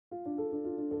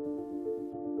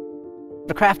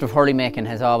The craft of hurley making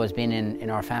has always been in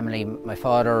our family. My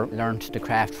father learnt the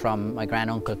craft from my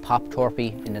granduncle Pop Torpey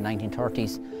in the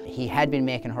 1930s. He had been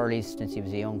making hurleys since he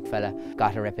was a young fella,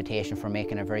 got a reputation for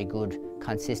making a very good,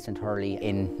 consistent hurley.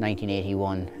 In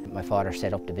 1981, my father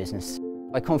set up the business.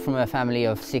 I come from a family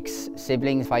of 6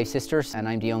 siblings, 5 sisters, and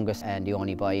I'm the youngest and the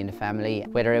only boy in the family.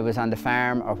 Whether it was on the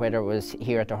farm or whether it was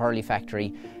here at the hurley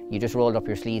factory, you just rolled up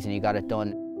your sleeves and you got it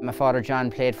done. My father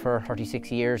John played for 36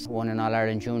 years, won an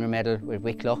All-Ireland Junior medal with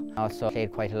Wicklow. Also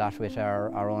played quite a lot with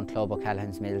our own club,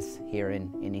 O'Callaghan's Mills, here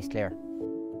in East Clare.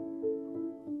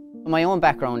 My own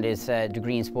background is a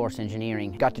degree in sports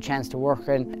engineering. Got the chance to work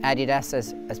in Adidas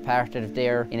as part of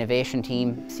their innovation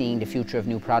team, seeing the future of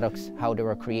new products, how they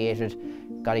were created.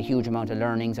 Got a huge amount of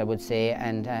learnings, I would say,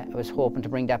 and I was hoping to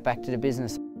bring that back to the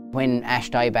business. When ash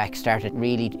dieback started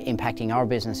really impacting our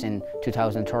business in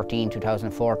 2013,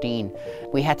 2014,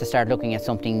 we had to start looking at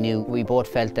something new. We both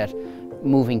felt that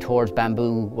moving towards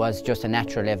bamboo was just a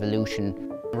natural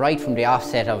evolution. Right from the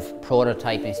offset of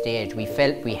prototyping stage, we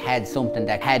felt we had something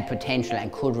that had potential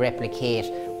and could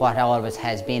replicate what always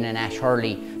has been an ash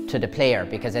hurley to the player,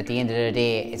 because at the end of the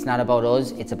day, it's not about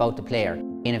us, it's about the player.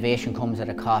 Innovation comes at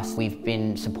a cost. We've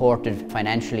been supported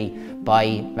financially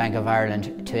by Bank of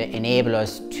Ireland to enable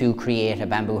us to create a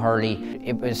bamboo hurley.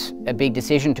 It was a big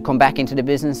decision to come back into the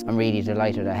business. I'm really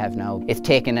delighted I have now. It's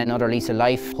taken another lease of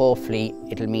life. Hopefully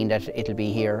it'll mean that it'll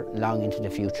be here long into the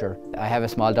future. I have a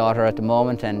small daughter at the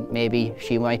moment and maybe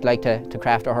she might like to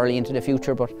craft a hurley into the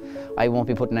future, but I won't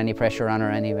be putting any pressure on her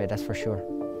anyway, that's for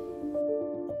sure.